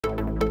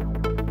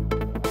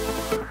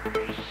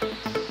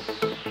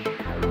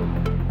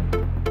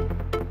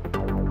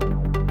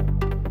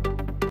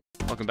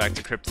back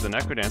to Crypt the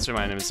NecroDancer.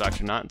 My name is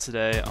Dr. Nought, and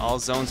today, all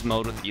zones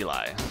mode with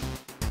Eli.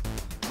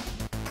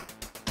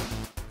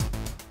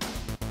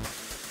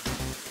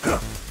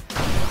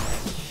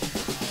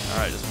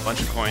 Alright, just a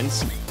bunch of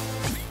coins.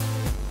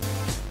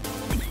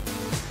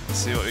 Let's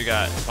see what we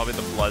got. Probably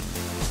the blood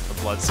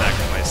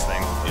sacrifice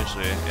thing,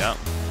 usually. Yep.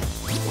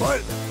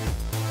 What?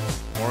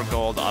 More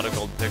gold, auto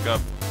gold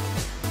pickup.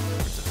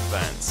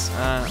 Defense.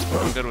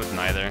 I'm good with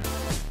neither.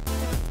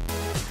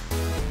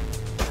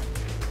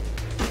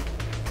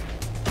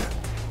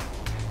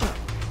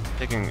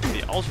 Taking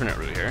the alternate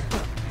route here.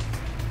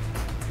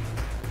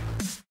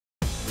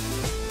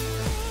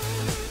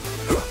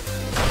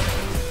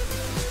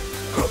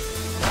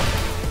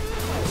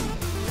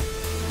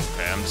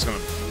 Okay, I'm just gonna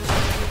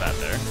put that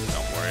there.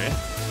 Don't worry.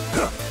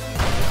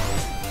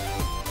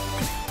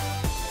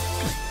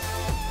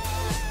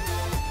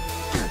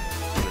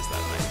 What is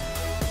that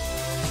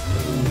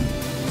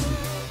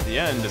thing? The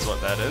end is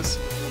what that is.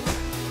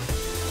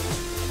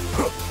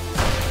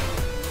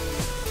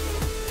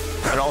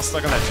 They're all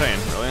stuck on that train,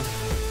 really?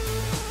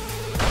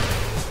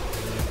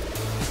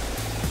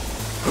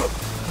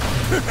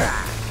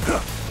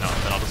 No,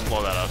 then I'll just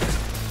blow that up.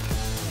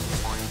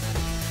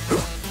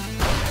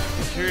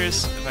 I'm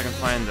curious if I can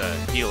find the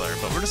healer,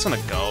 but we're just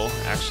gonna go.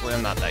 Actually,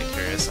 I'm not that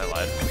curious, I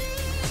lied.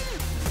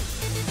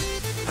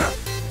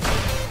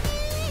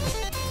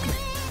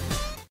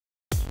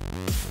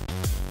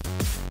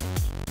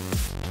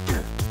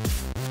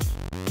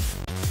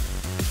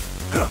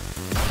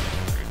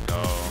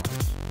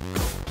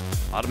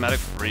 Automatic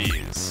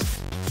freeze.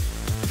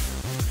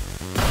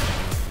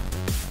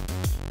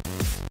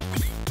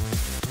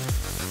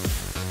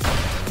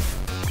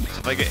 So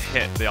if I get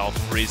hit, they all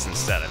freeze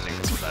instead, I think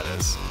that's what that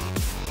is.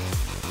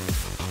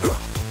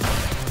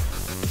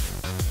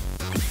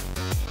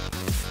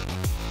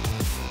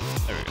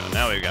 There we go.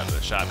 Now we've got the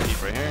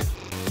shopkeep right here.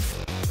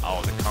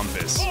 Oh, the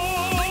compass. We're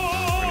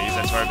gonna use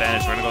that to our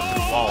advantage. We're gonna go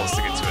through walls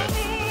to get to it.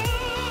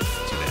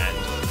 To the end.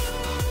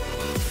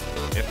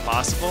 If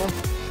possible.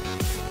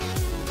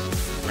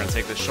 We're gonna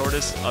take the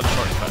shortest of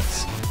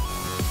shortcuts.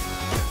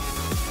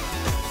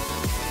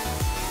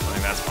 I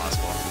think that's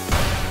possible.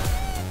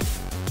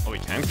 Oh, we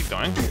can keep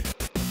going?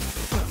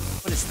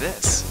 What is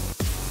this?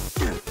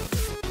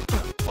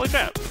 Holy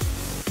crap!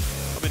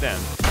 I'll be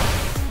damned.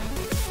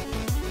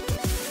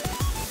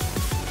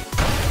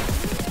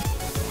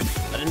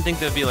 I didn't think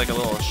there'd be like a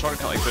little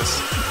shortcut like this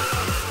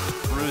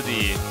through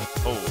the...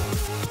 Oh.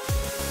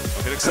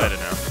 I'll get excited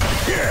now.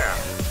 Yeah!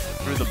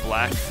 Through the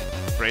black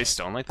gray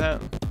stone like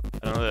that?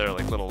 I don't know, there are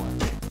like little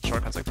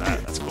shortcuts like that.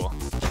 That's cool.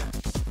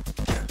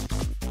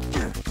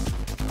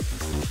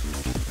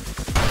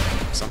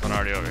 Something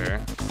already over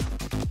here.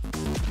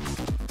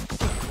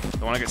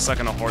 Don't want to get stuck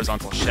in a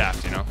horizontal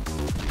shaft, you know?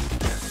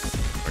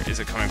 Where is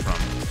it coming from?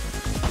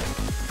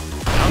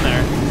 Down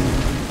there.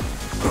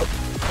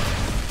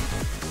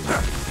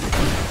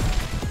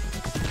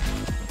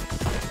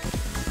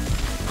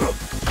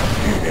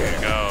 There we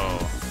go.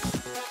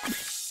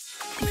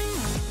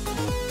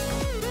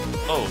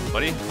 Oh,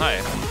 buddy.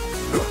 Hi.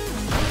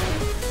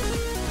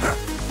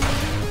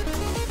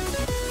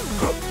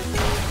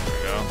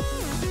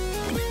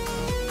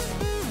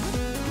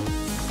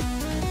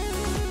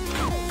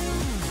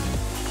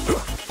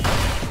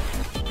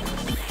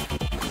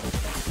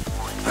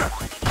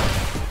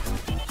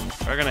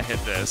 We're gonna hit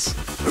this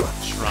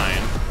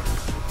shrine.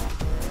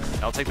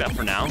 I'll take that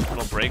for now.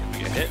 It'll break if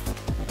we get hit.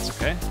 That's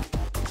okay.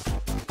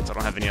 Because I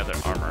don't have any other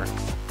armor.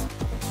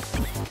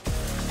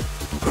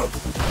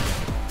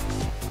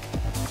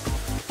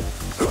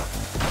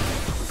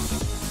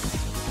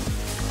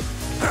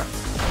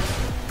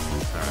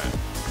 Alright.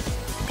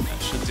 That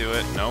should do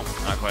it. Nope,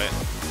 not quite.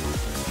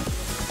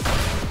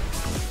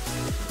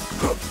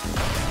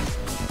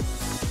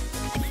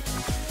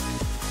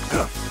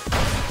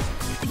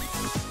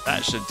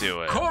 That should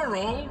do it.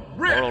 Coral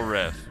Rift! Coral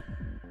Rift.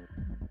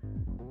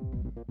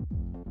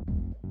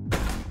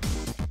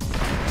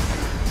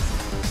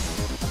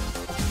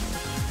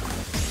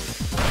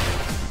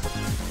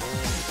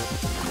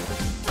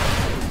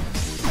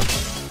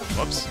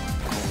 Whoops.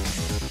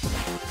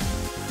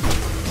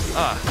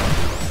 Ah.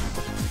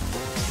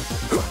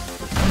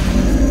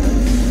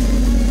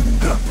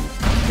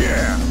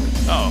 Yeah!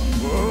 Oh.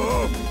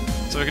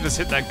 So I can just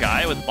hit that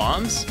guy with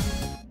bombs?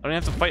 I don't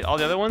have to fight all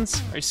the other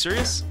ones? Are you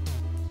serious?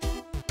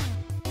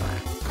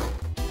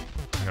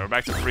 Okay, we're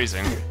back to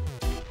freezing.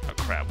 Oh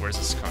crap, where's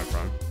this coming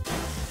from?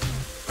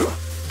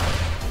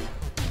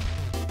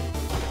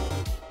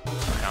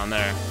 Down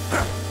there.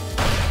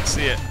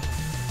 See it.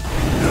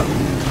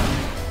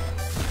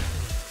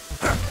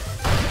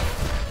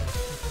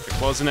 We're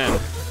closing in.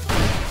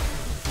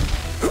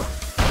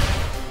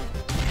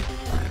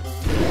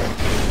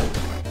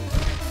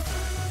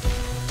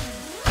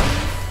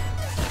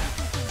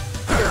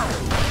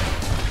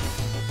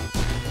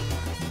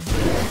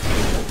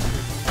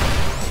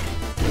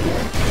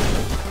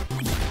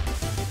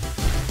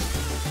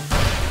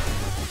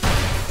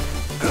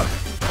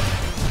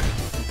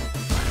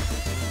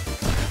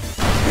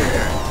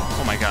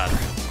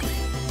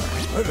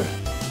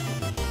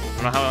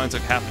 don't know how I only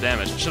took half the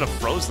damage. I should have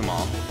froze them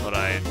all, but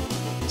I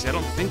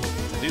don't think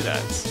to do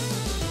that.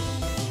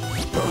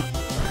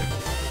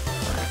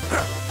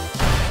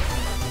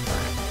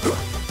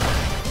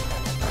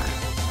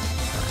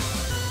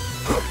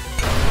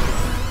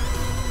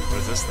 What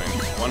is this thing?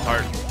 One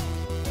heart.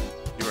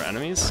 Fewer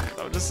enemies? Is that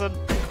what I just said?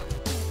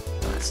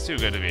 It's too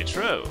good to be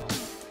true.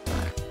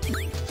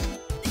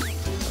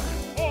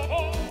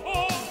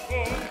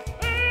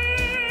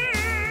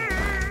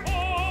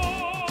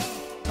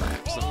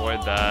 Just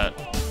avoid that.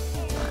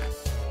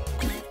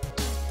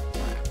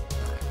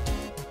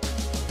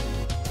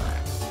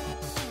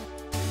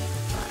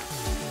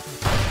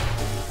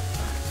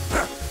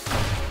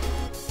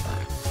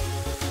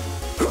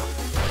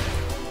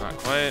 Not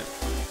quite.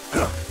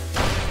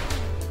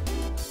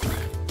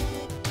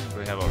 What do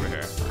we have over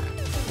here?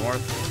 More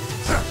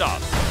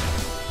stuff.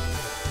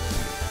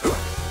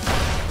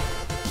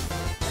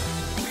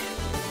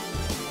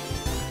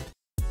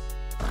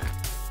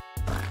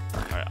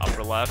 Alright,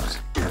 upper left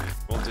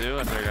will do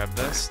after I grab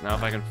this. Now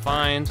if I can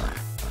find...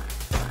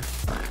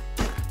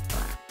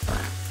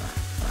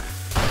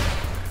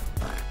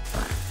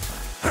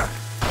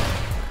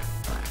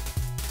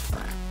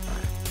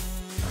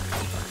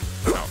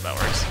 Oh, that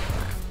works.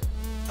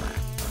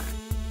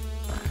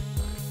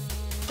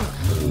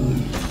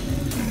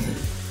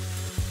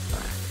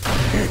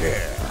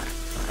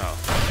 Oh.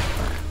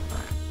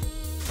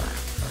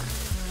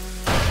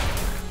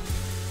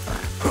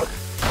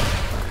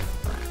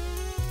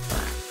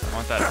 I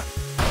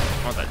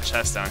want that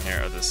chest down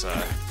here, or this,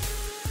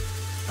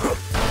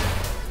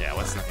 yeah,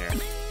 what's in here?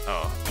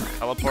 Oh,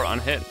 teleport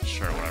unhit?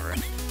 Sure, whatever.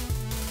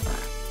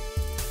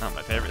 Not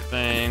my favorite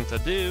thing to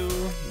do,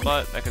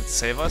 but that could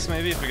save us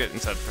maybe if we get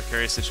into a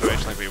precarious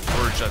situation like we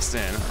were just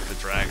in, with the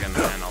dragon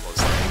and all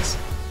those things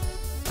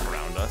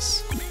around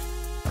us.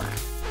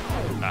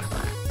 Ah.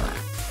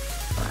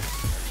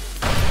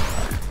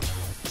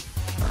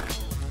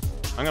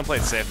 I'm gonna play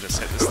it safe and just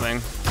hit this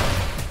thing.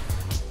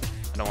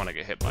 I don't want to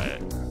get hit by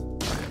it.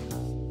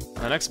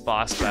 The next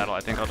boss battle, I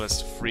think I'll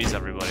just freeze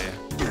everybody.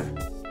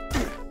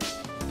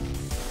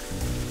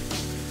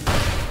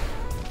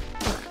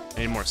 I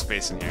need more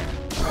space in here.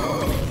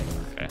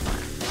 Okay,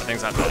 that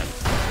thing's not bad.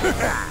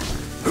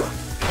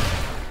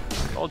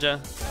 Told ya.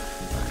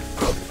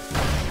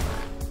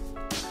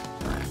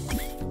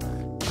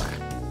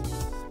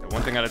 Okay,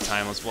 one thing at a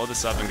time. Let's blow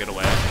this up and get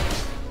away.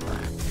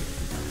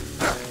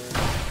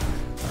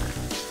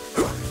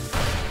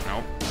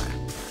 Nope.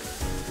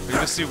 We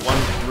can just do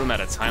one room at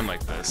a time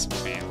like this.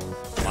 Would be a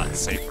lot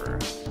safer.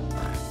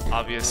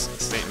 Obvious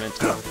statement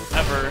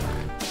ever.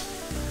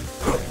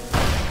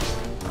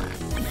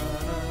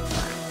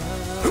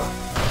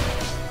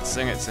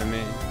 Sing it to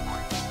me.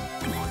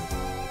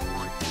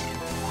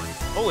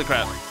 Holy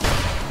crap!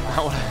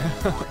 Not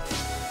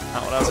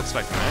what I was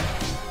expecting, eh?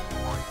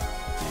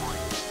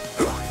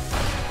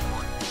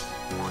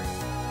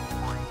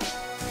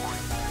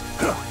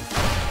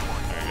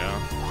 There we go.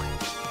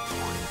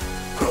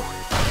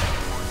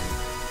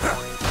 I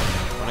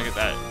want to get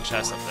that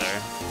chest up there.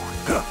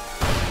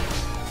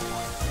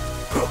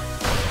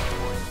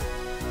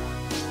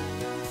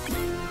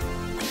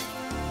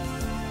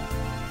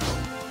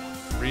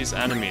 Freeze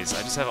enemies.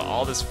 I just have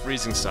all this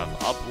freezing stuff.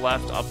 Up,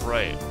 left, up,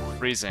 right.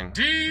 Freezing.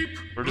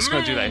 We're just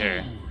gonna do that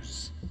here.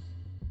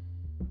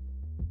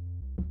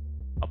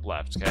 Up,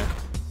 left, okay?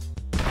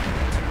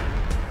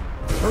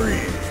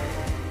 Freeze.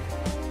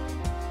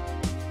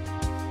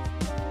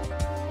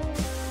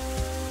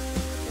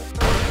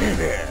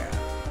 Yeah.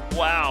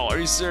 Wow, are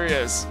you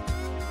serious?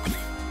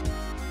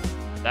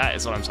 That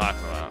is what I'm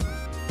talking about.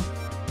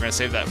 We're gonna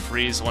save that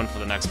freeze one for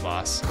the next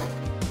boss.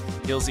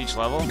 Heals each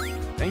level.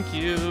 Thank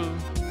you.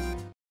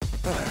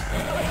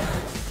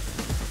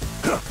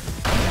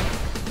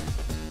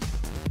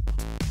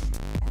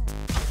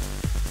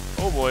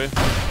 Oh boy.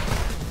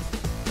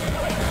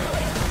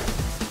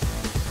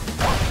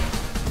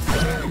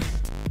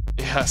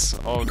 Yes.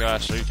 Oh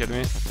gosh, are you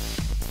kidding me?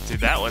 Dude,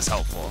 that was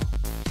helpful.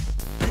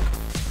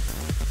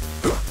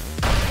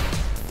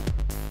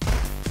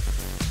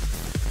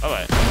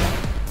 Alright.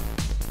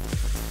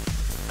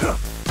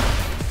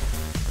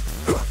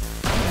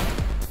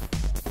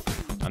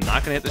 I'm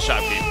not gonna hit the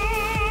shopkeep.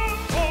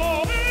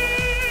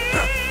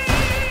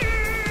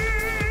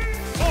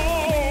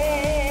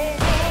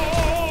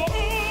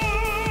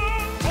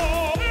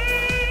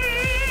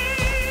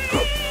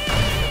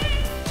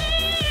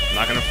 I'm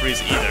not gonna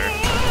freeze either,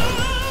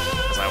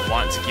 because I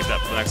want to keep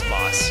that for the next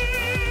boss.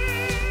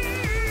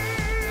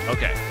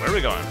 Okay, where are we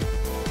going?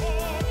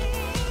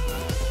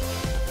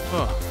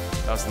 Oh,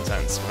 that was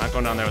intense. We're not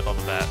going down there with all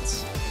the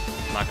bats.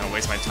 I'm not gonna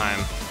waste my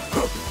time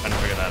trying to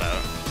figure that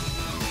out.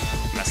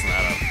 Messing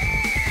that up.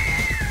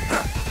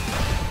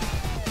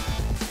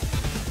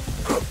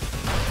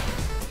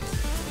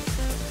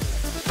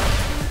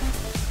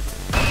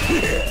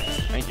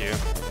 Thank you.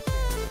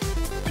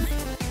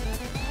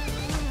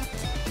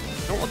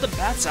 Don't let the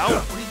bats out!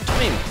 What are you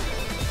doing?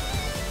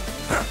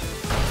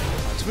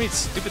 Too many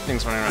stupid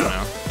things running around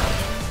now.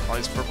 All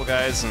these purple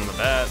guys and the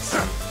bats.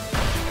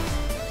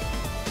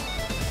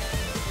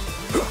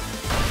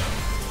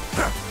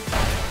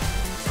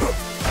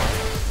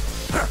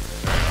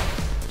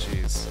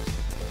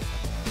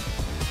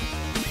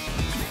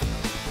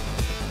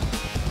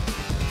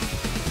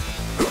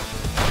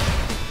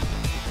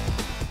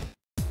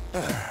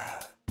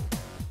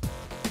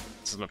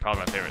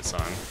 probably my favorite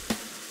song.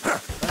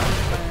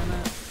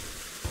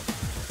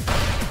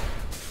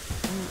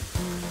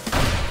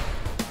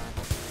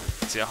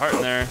 See a heart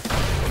in there.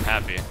 I'm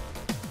happy.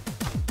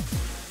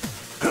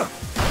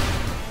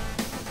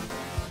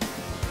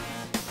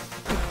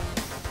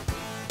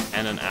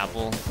 And an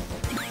apple.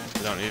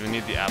 I don't even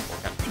need the apple.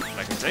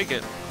 I can take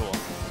it. Cool.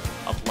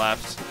 Up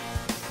left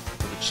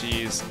for the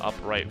cheese. Up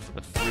right for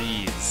the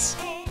freeze.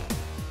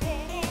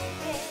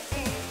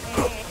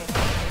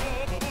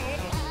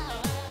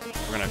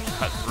 We're gonna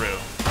cut through.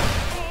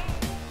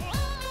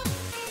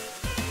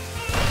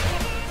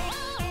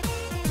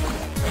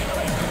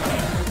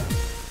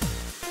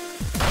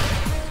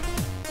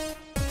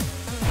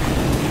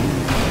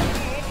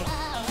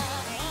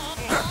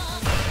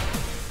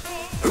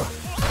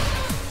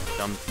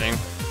 Dumb thing.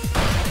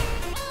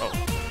 Oh.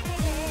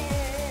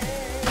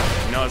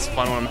 You know it's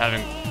fun when I'm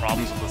having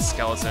problems with the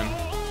skeleton.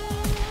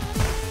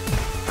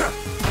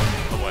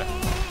 Oh boy.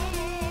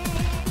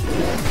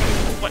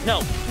 What?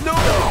 No! No!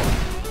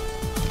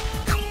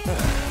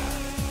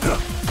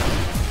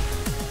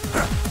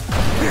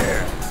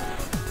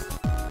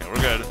 Okay,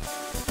 we're good.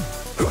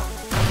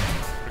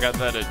 Forgot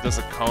that it does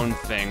a cone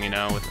thing, you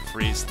know, with the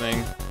freeze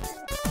thing.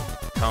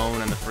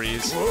 Cone and the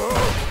freeze. I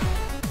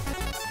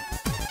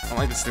don't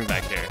like this thing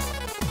back here.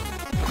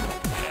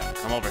 Yeah,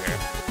 come over here.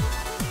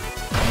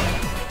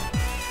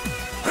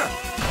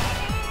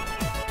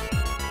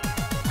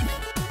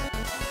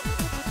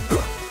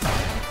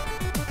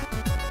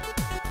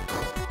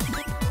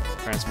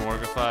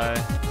 Transmogrify.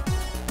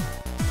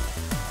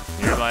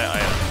 Nearby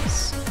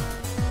items.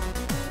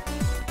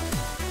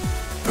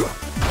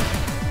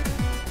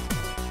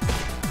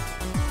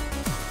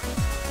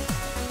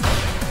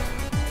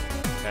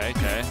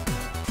 Okay.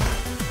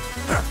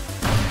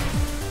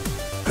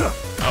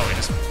 Oh, we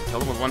just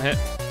killed him with one hit?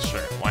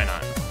 Sure, why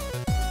not?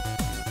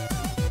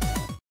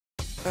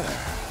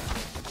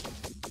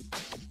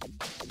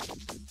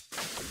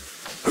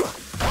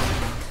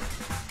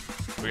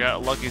 We got a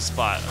lucky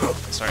spot. Oh,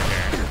 start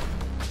here.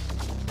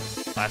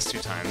 Last 2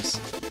 times.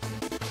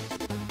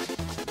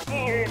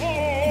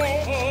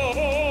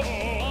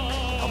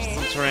 Helps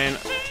the terrain.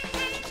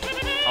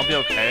 I'll be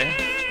okay.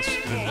 Let's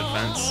just do the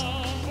defense.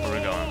 Where are we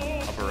going?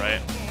 Upper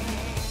right.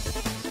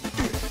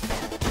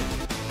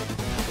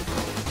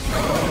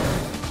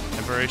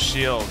 Temporary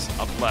shields.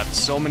 Up left.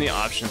 So many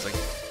options. I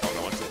don't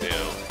know what to do.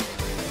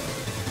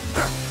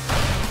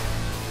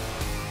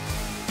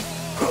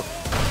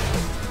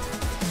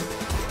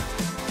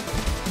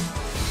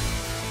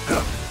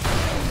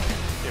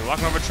 You're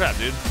walking over a trap,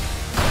 dude.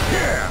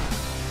 Yeah.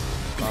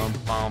 Bum,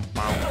 bum,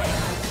 bum.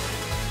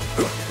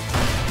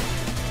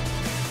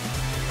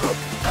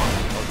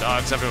 Oh,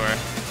 dogs everywhere.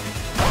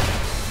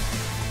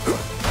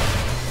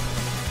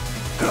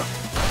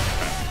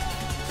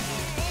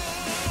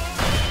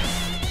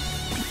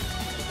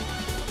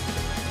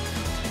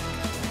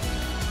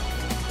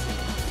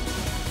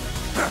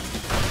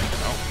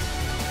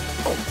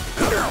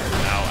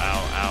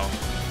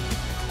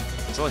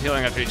 Still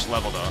healing after each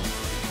level, though.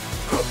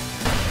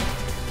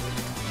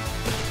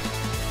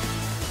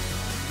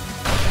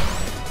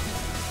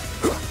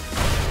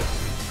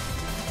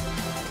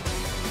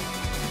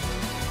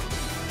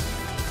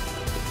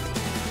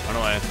 Run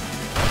away.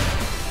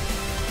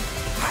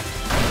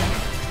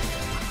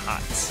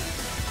 Hot.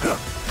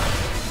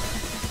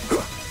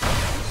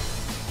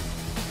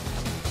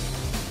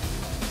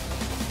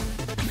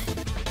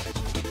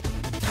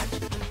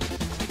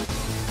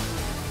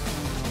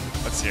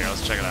 Let's see here.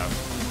 Let's check it out.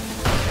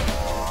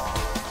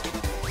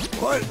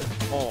 What?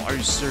 Oh, are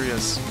you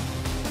serious?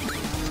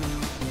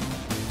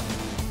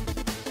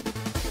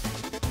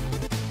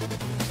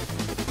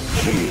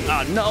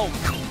 Ah, no!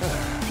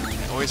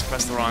 I always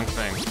press the wrong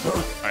thing.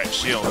 Alright,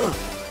 shield.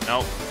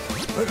 Nope.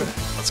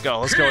 Let's go,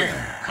 let's go.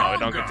 Oh, we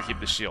don't get to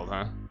keep the shield,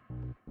 huh?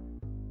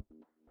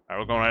 Alright,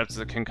 we're going right up to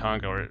the King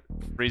Kong. We're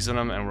freezing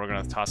him, and we're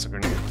gonna toss a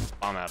grenade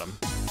bomb at him.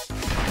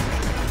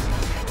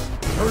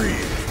 Hurry!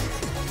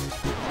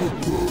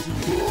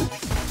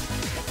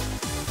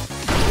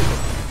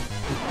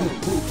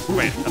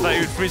 Wait, I thought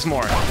you'd freeze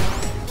more.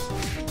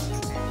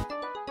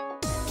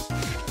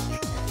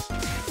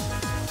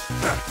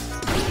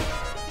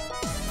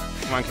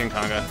 Come on, King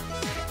Konga.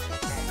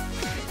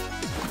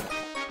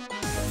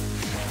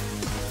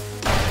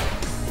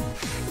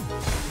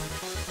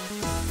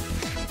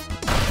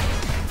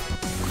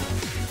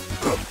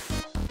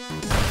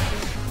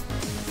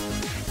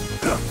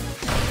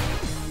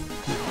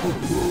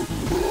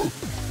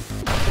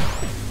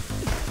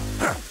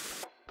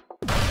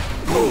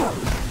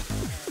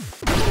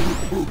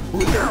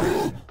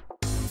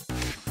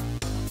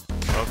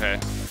 Okay.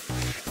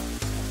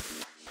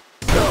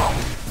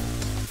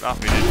 Off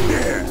me,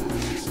 dude.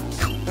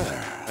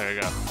 There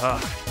you go. I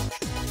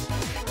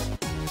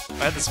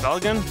had the spell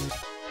again?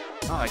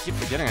 Oh, I keep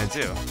forgetting I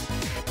do.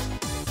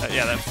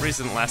 Yeah, that freeze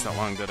didn't last that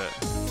long, did it?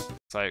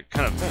 So I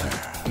kind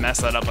of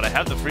messed that up, but I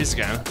have the freeze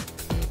again.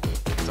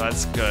 So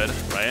that's good,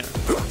 right?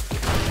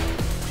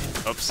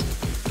 Oops.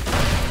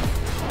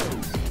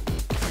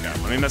 Okay,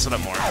 let me mess it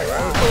up more.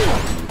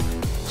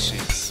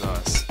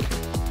 Jesus.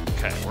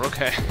 okay. We're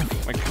okay.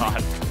 Oh my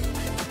god.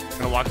 I'm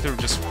gonna walk through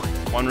just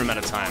one room at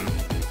a time.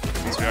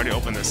 Since we already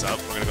opened this up,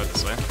 we're gonna go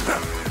this way.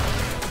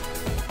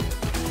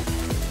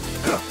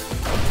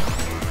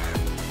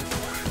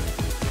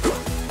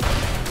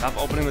 Stop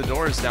opening the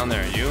doors down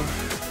there, you.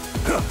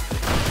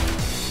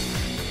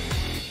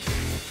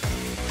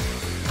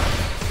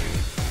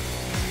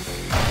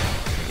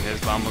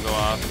 His bomb will go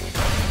off.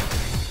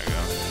 There we go.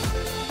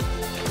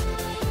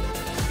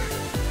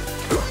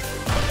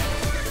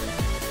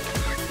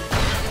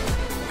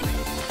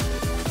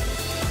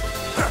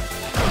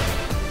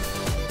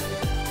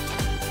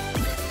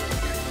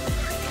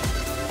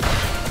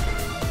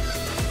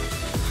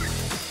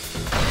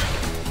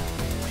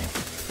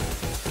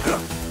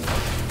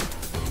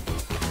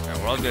 Alright,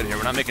 we're all good here.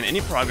 We're not making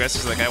any progress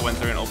because the guy went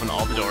through and opened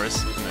all the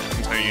doors in the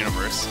entire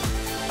universe.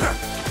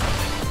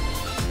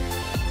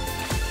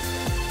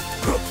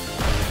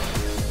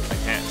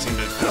 Seem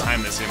to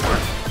time this anymore.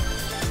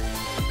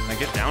 Can I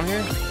get down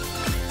here?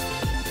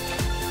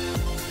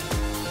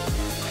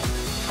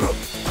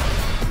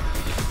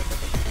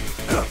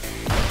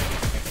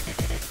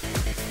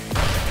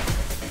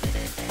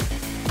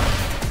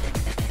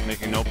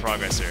 Making no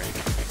progress here.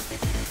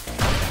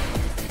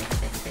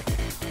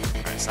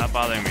 Alright, stop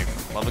bothering me,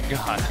 for the love of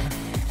God.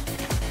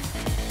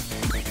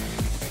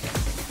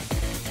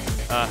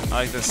 I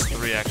like this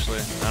 3 actually.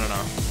 I don't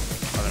know.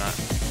 Probably not.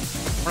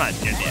 We're not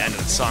near the end of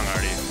the song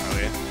already, are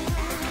we?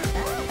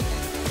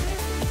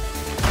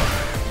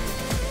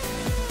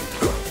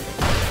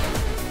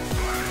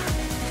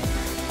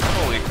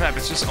 Holy crap,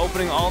 it's just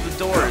opening all the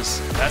doors.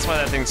 That's why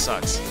that thing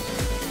sucks.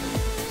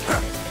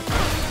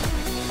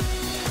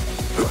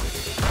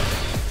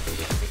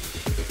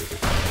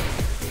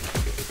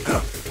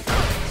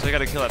 So I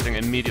gotta kill that thing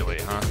immediately,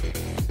 huh?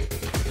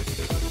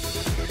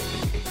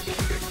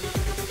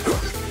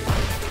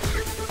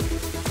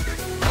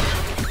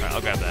 Alright,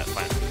 I'll grab that,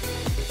 fine.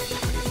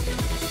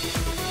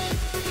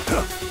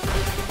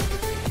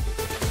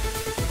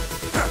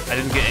 I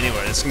didn't get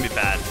anywhere. This is gonna be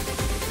bad.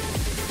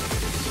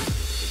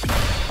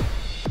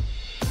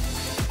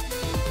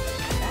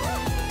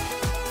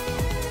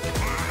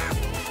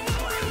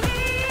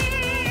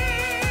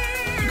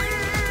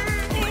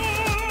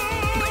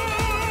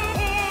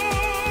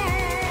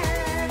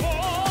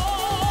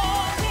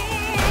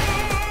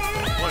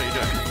 What are you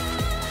doing?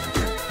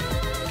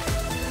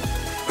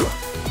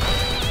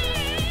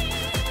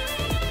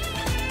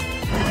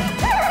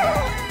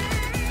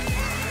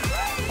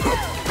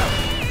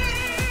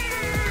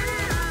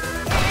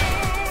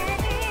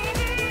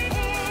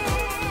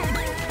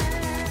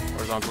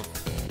 Horizontal.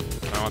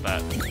 I don't want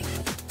that.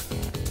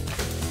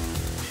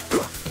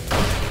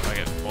 Can I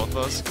get both of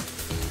those?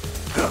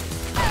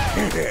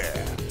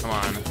 Come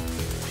on.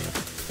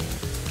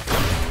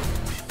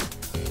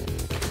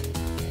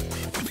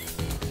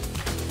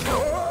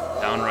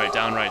 Down right,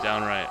 down right,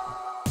 down right.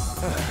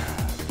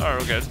 Alright,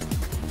 we're good.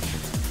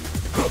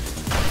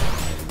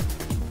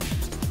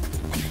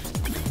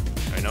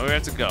 Alright, now we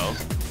have to go.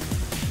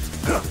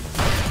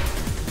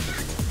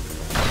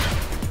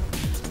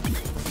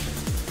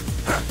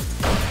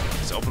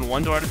 Just open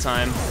one door at a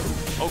time.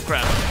 Oh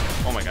crap.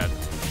 Oh my god.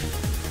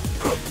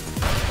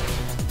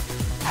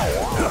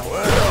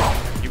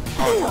 You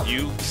punk,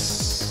 you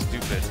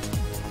stupid.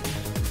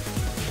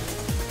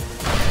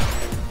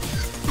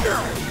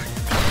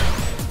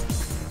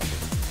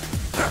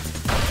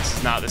 This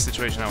is not the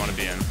situation I want to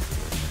be in.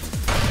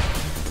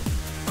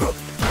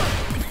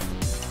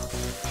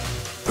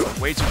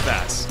 Way too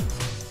fast.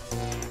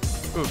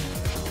 Ooh.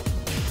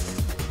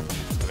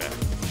 Okay.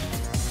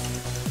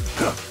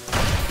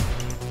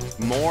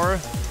 More.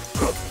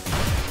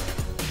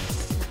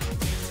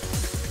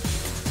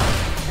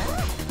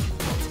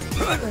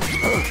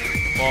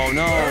 Oh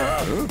no.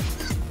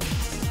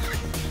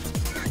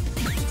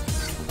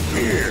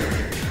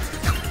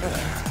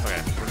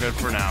 Okay, we're good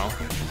for now.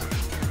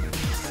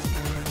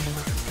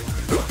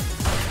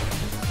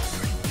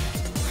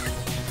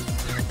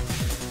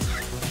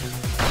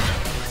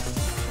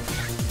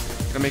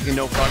 I'm making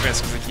no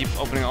progress because I keep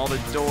opening all the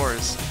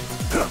doors.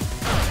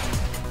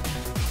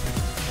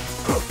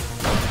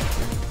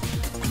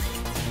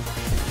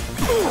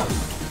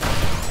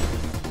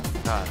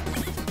 God.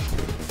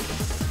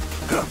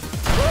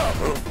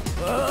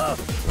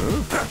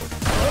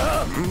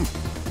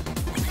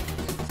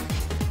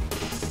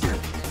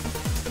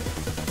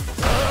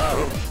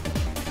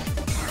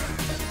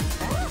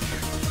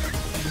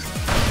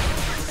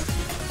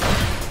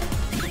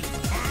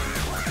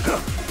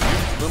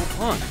 Little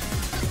punk.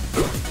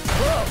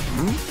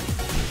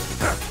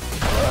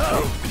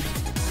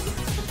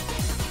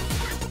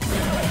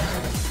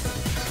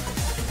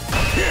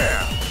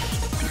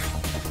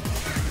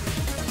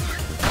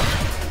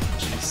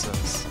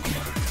 Jesus.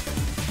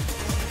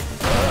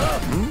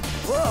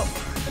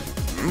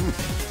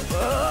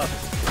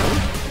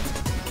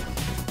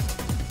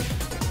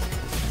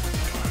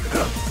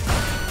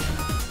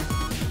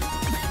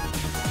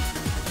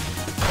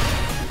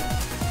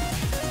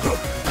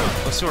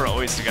 Those two are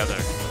always together.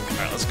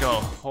 Alright, let's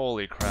go.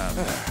 Holy crap.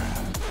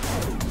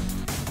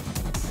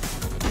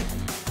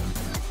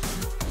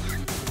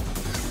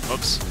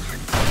 Oops.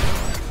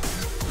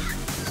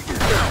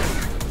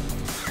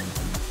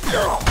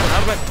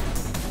 Out of my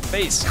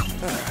face.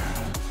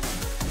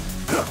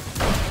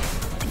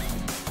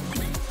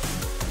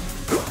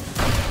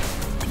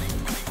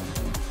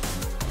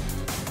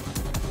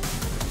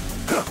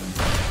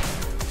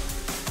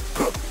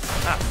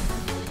 Ah.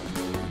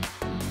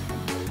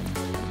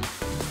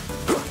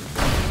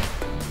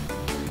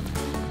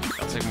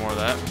 I'll take more of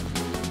that.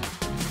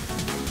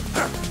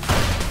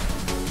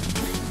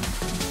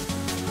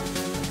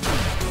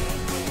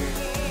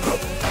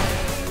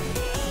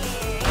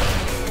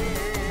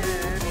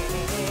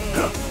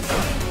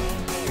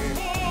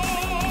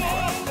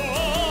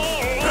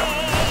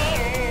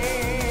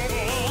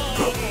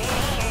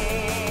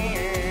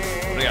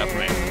 What do you got for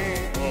me?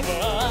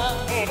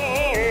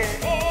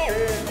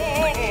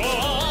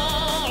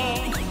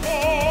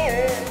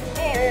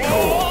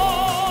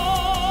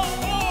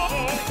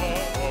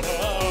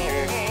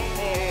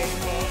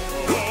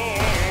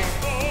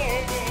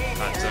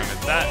 Not doing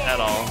that at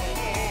all.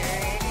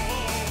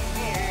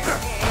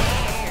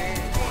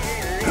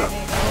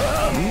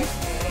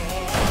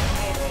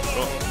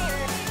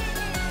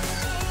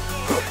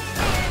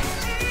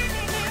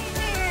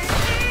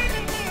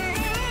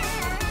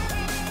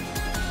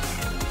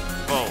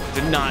 Whoa,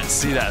 did not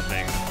see that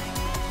thing.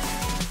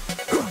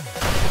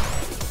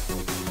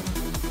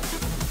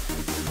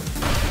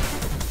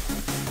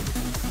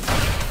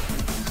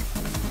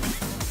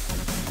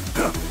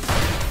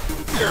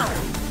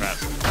 Crap.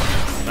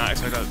 Not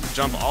expect that to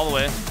jump all the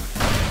way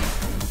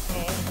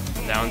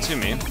down to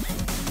me.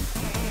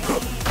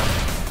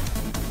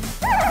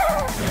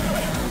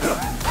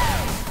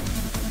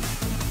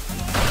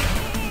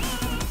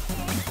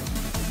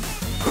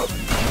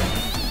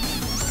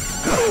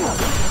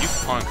 You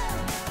punk.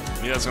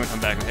 I knew that's gonna come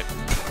back and hit.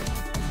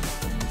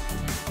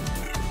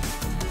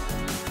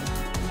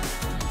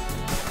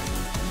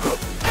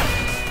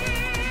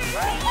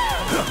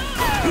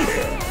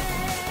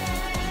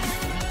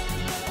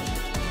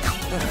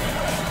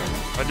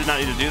 I did not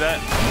need to do that.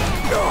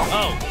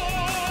 Oh!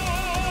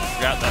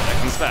 Forgot that. That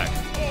comes back.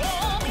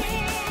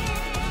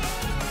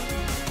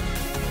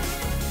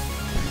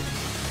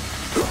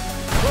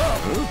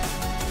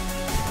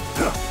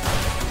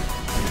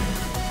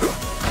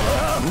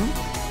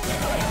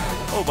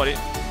 Oh, buddy. I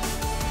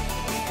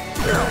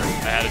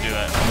had to do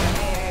that.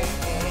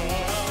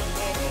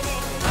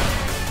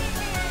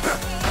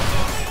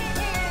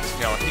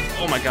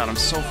 Oh my god, I'm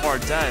so far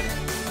dead.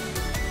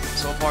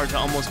 So far to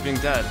almost being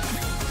dead.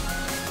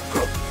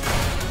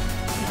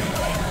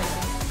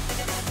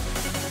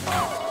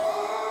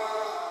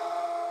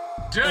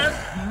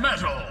 Death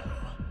metal.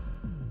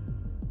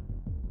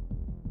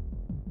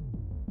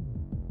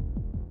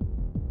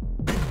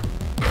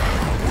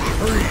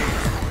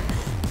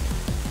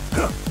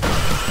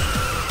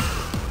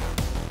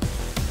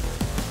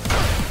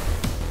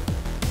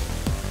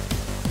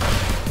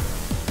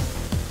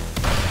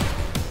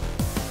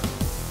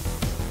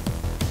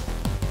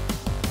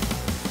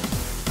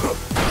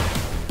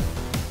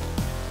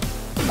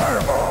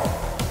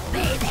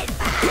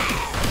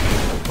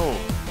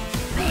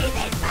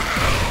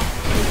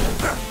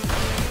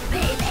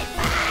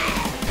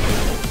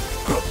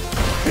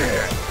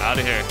 Out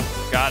of here.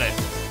 Got it.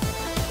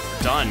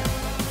 Done.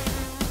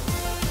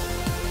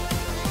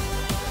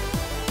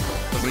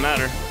 Doesn't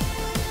matter.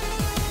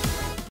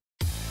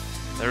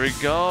 There we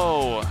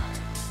go.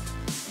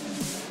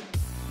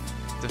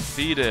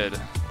 Defeated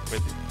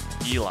with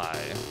Eli.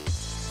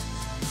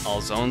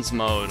 All zones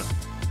mode.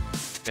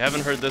 If you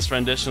haven't heard this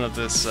rendition of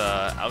this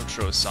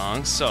outro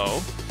song,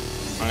 so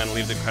I'm gonna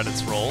leave the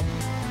credits roll.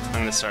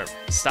 I'm gonna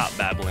stop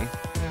babbling.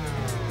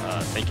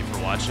 Thank you for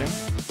watching,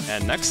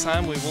 and next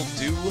time we will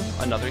do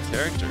another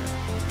character.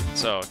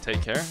 So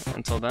take care.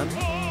 Until then,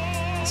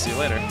 I'll see you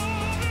later.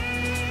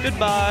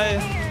 Goodbye.